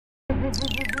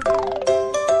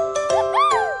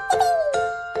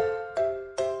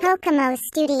Cocomo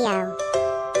Studio.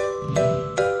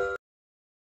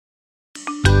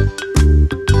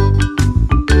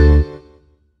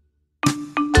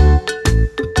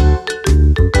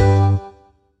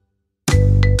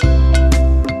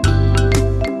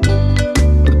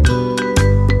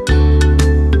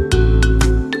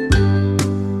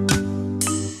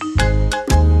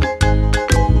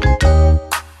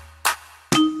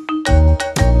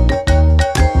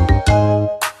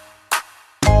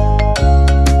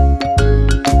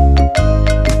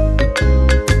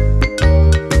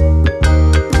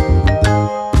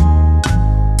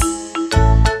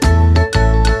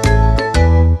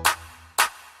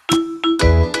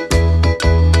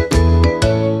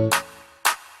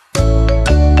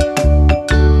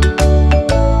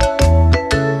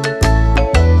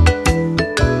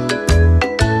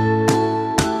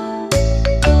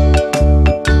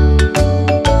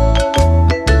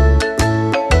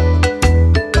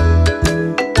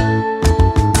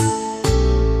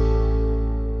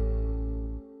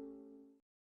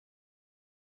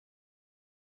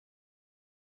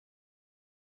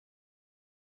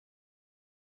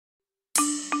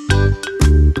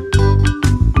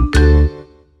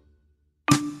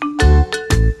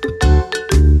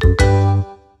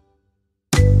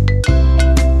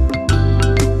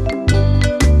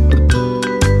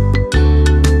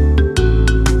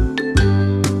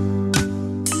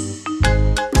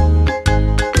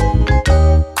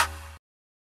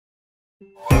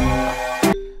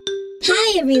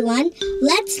 Hi everyone,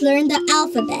 let's learn the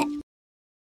alphabet.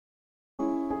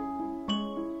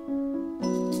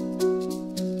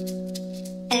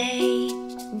 A,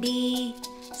 B,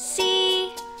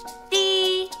 C,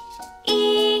 D,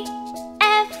 E,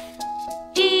 F,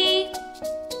 G,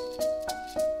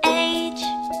 H,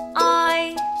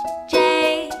 I,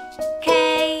 J,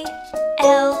 K,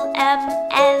 L, M,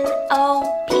 N, O,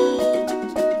 P,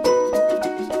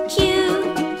 Q,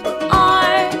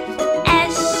 R,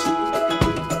 S,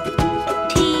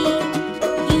 T,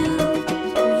 U,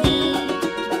 V,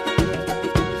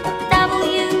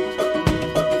 W,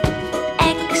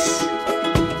 X,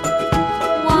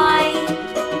 Y,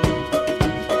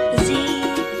 Z.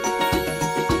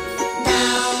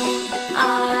 Now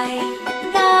I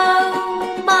know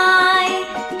my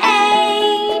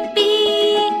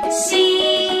ABCs.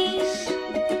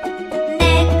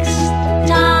 Next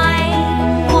time,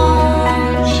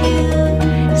 won't you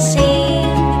sing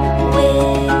with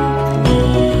me?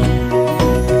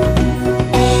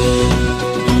 A,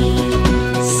 B,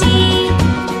 C,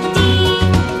 D,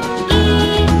 E,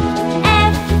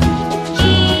 F, G,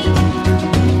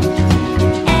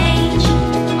 H,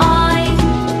 I,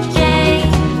 J,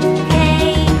 K,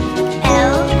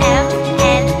 L, M,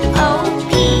 N, O,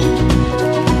 P,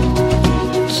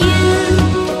 Q,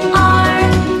 R,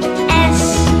 S,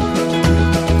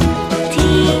 T,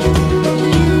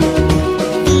 U,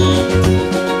 V,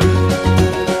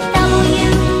 W,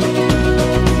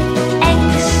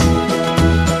 X,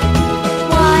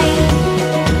 Y,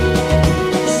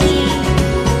 Z.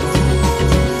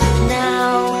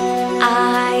 Now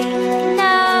I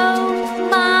know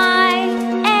my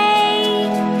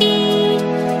ABCs.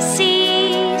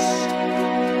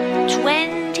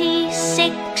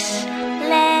 26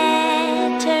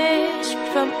 letters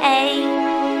from A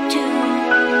to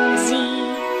Z.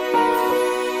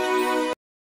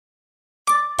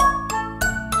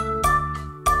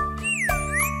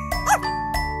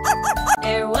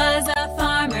 There was a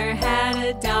farmer had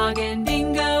a dog, and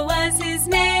Bingo was his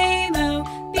name. Oh,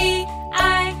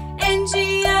 B-I-N-G-O,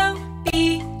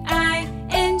 B-I-N-G-O,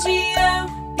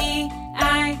 B-I-N-G-O,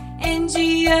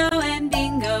 and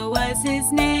Bingo was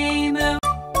his name. Oh,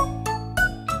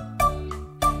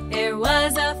 there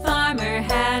was a farmer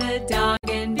had a dog,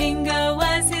 and Bingo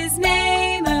was his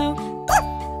name. Oh,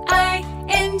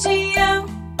 I-N-G-O,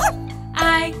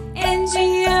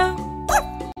 I-N-G-O,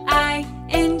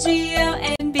 I-N-G-O,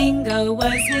 and Bingo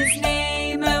was his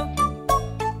name. Oh,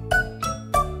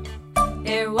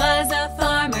 there was a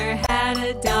farmer had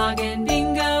a dog, and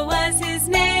Bingo was his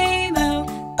name. Oh,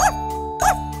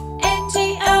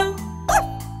 N-G-O,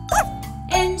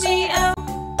 N-G-O,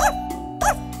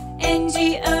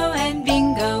 N-G-O, and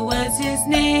Bingo was his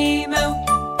name. Oh,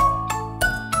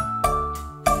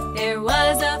 there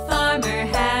was a farmer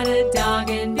had a dog,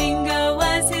 and Bingo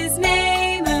was his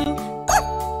name. Oh,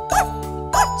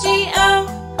 G-O,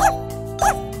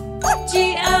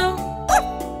 G-O,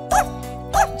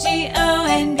 G-O,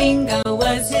 and Bingo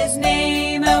was his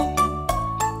name. Oh,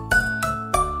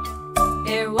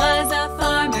 there was a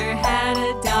farmer had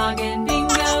a dog, and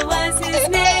Bingo was his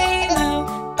name. Oh,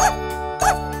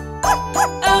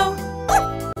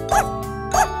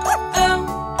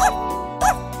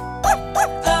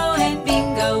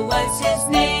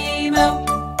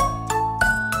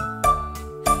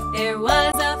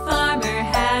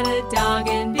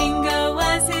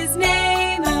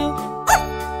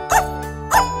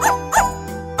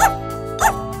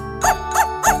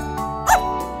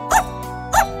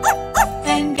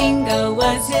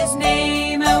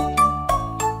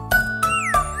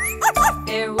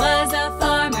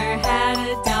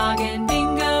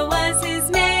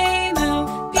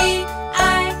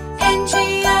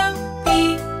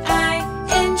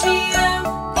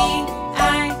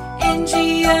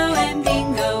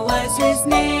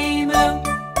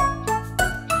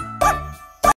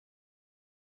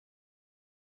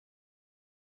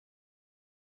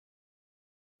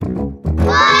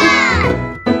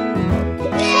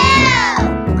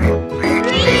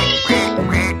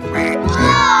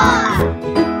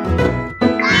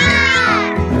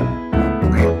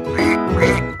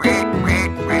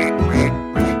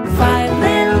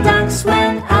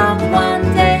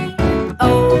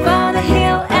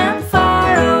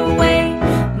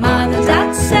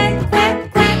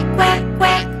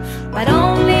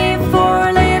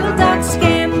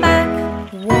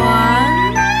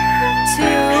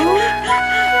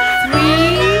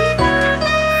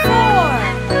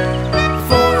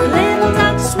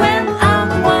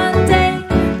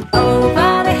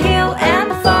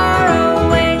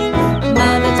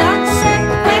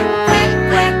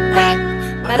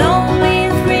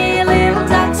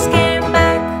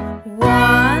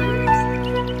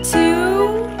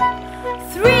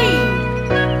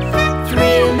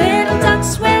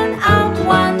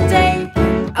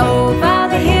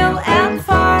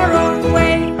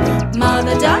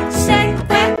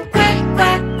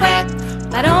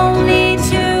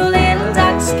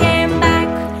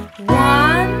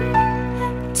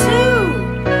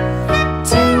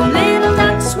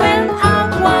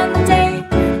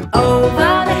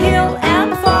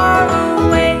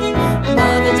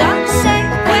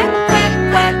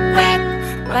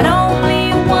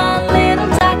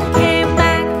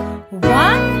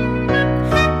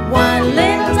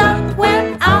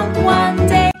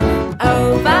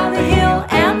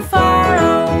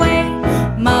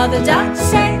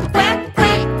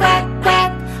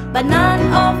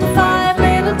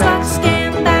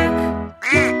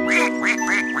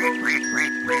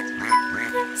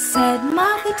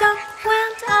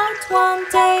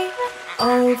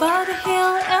 Over the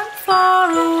hill and far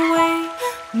away,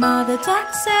 Mother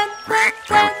duck said quack,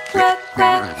 quack, quack,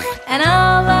 quack, and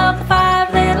all of the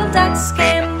 5 little ducks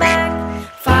came back.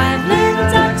 5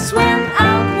 little ducks went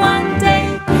out one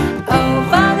day,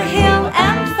 over the hill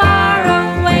and far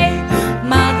away.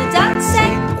 Mother duck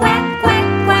said quack,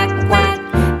 quack, quack, quack,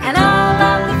 and all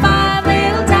of the 5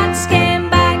 little ducks came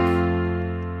back.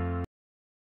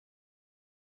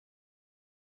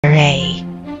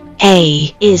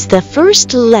 A is the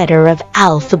first letter of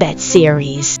alphabet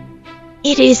series.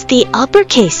 It is the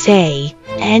uppercase A,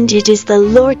 and it is the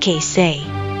lowercase a.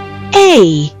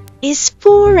 A is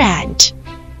for ant.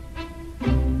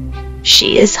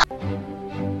 She is.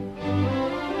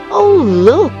 Oh,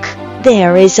 look!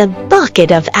 There is a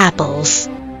bucket of apples.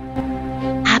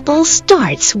 Apple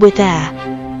starts with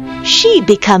A. She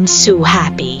becomes so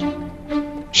happy.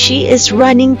 She is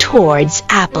running towards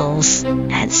apples.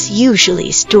 Ants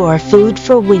usually store food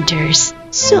for winters,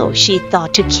 so she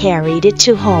thought to carry it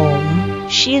to home.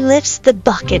 She lifts the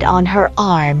bucket on her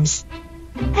arms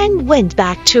and went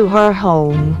back to her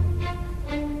home.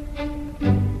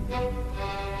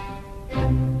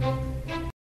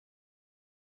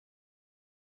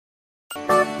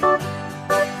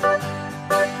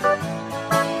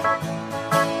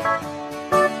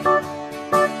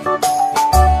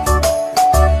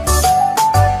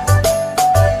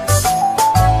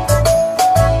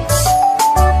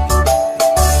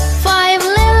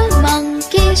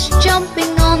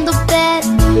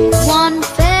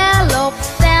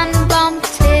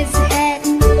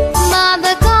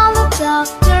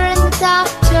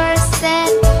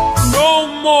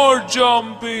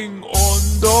 Jumping on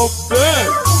the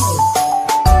bed.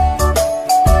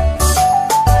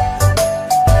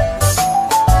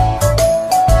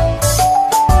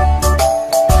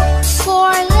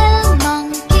 4 little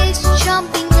monkeys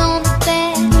jumping on the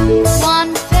bed.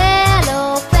 One fell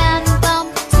off and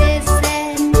bumped his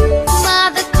head.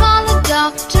 Mother called the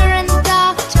doctor and the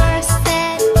doctor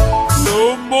said,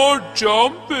 no more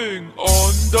jumping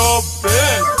on the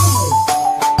bed.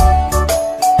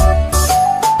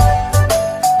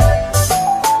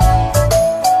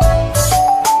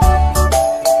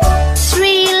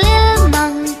 3 little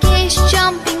monkeys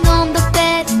jumping on the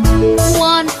bed.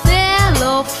 One fell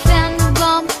off and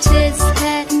bumped his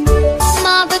head.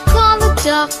 Mother called the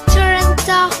doctor and the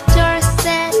doctor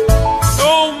said,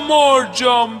 no more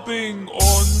jumping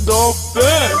on the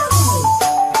bed.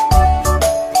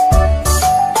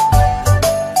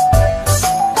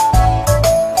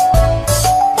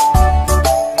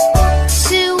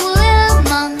 2 little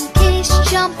monkeys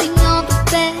jumping on the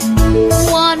bed.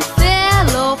 One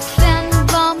fell off and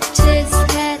bumped his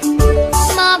head.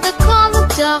 Mother called the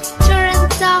doctor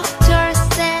and the doctor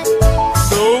said,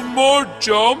 no more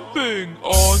jumping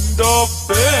on the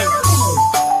bed.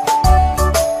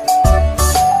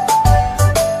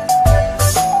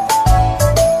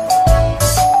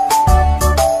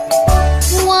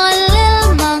 1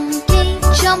 little monkey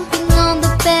jumping on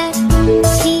the bed.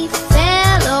 He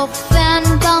fell off and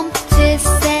bumped his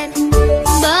head.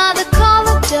 Mother called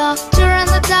the doctor and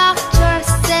the doctor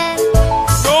said,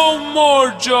 no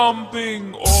more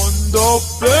jumping on the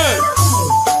bed.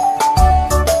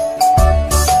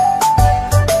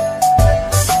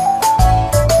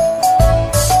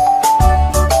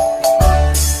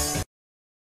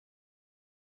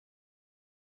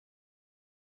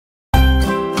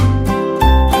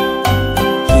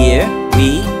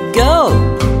 'Go!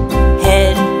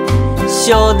 Head,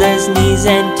 shoulders, knees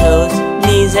and toes,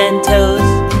 knees and toes.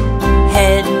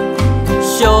 Head,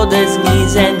 shoulders,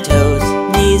 knees and toes,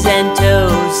 knees and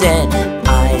toes. And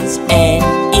eyes and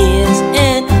ears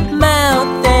and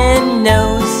mouth and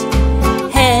nose.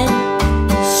 Head,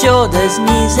 shoulders,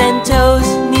 knees and toes,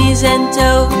 knees and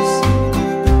toes.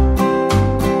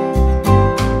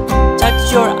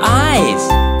 Touch your eyes,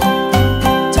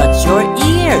 touch your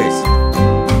ears,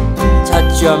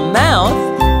 touch your mouth,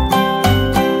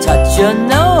 touch your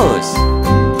nose,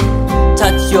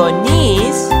 touch your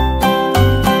knees,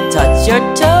 touch your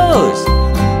toes.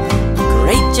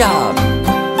 Great job!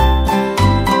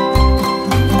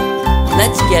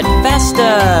 Let's get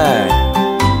faster.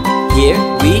 Here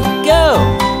we go.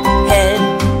 Head,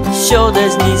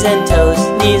 shoulders, knees and toes,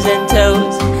 knees and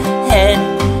toes. Head,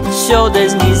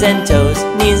 shoulders, knees and toes,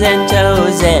 knees and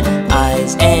toes. And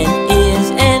eyes and ears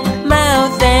and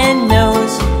mouth and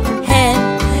nose. Head,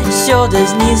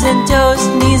 shoulders, knees and toes,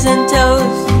 knees and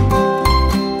toes.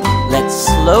 Let's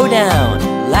slow down.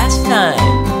 Last time.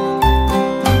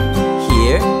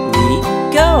 Here we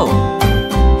go.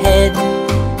 Head,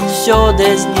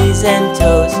 shoulders, knees and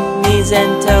toes, knees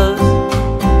and toes.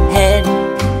 Head,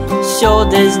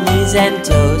 shoulders, knees and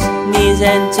toes, knees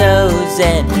and toes,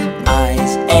 and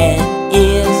eyes and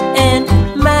ears and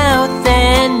mouth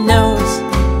and nose.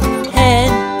 Head,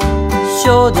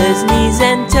 shoulders, knees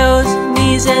and toes,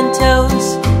 knees and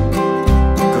toes.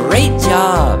 Great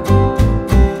job!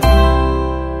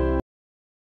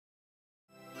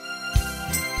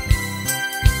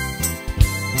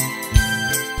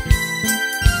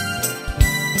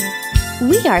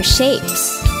 We are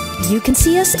shapes. You can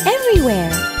see us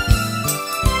everywhere.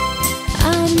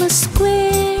 I'm a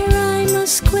square, I'm a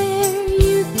square.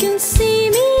 You can see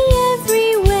me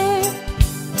everywhere.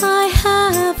 I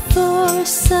have 4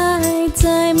 sides.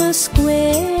 I'm a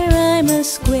square, I'm a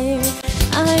square.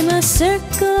 I'm a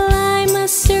circle, I'm a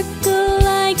circle.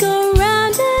 I go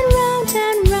round and round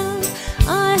and round.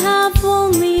 I have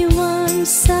only 1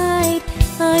 side.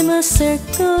 I'm a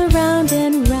circle round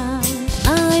and round.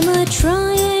 I'm a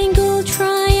triangle,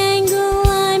 triangle.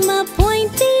 I'm a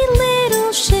pointy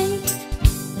little shape.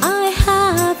 I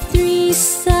have 3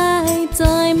 sides.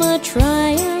 I'm a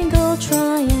triangle,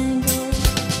 triangle.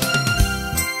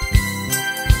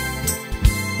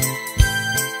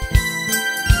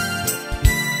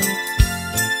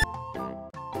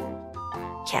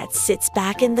 Cat sits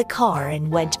back in the car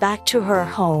and went back to her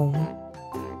home.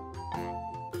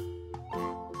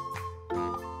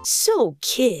 So,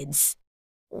 kids,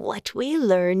 what we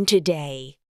learned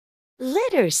today.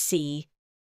 Letter C.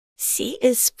 C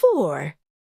is for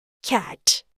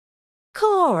cat,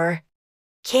 car,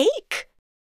 cake,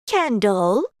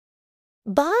 candle.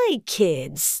 Bye,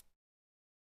 kids.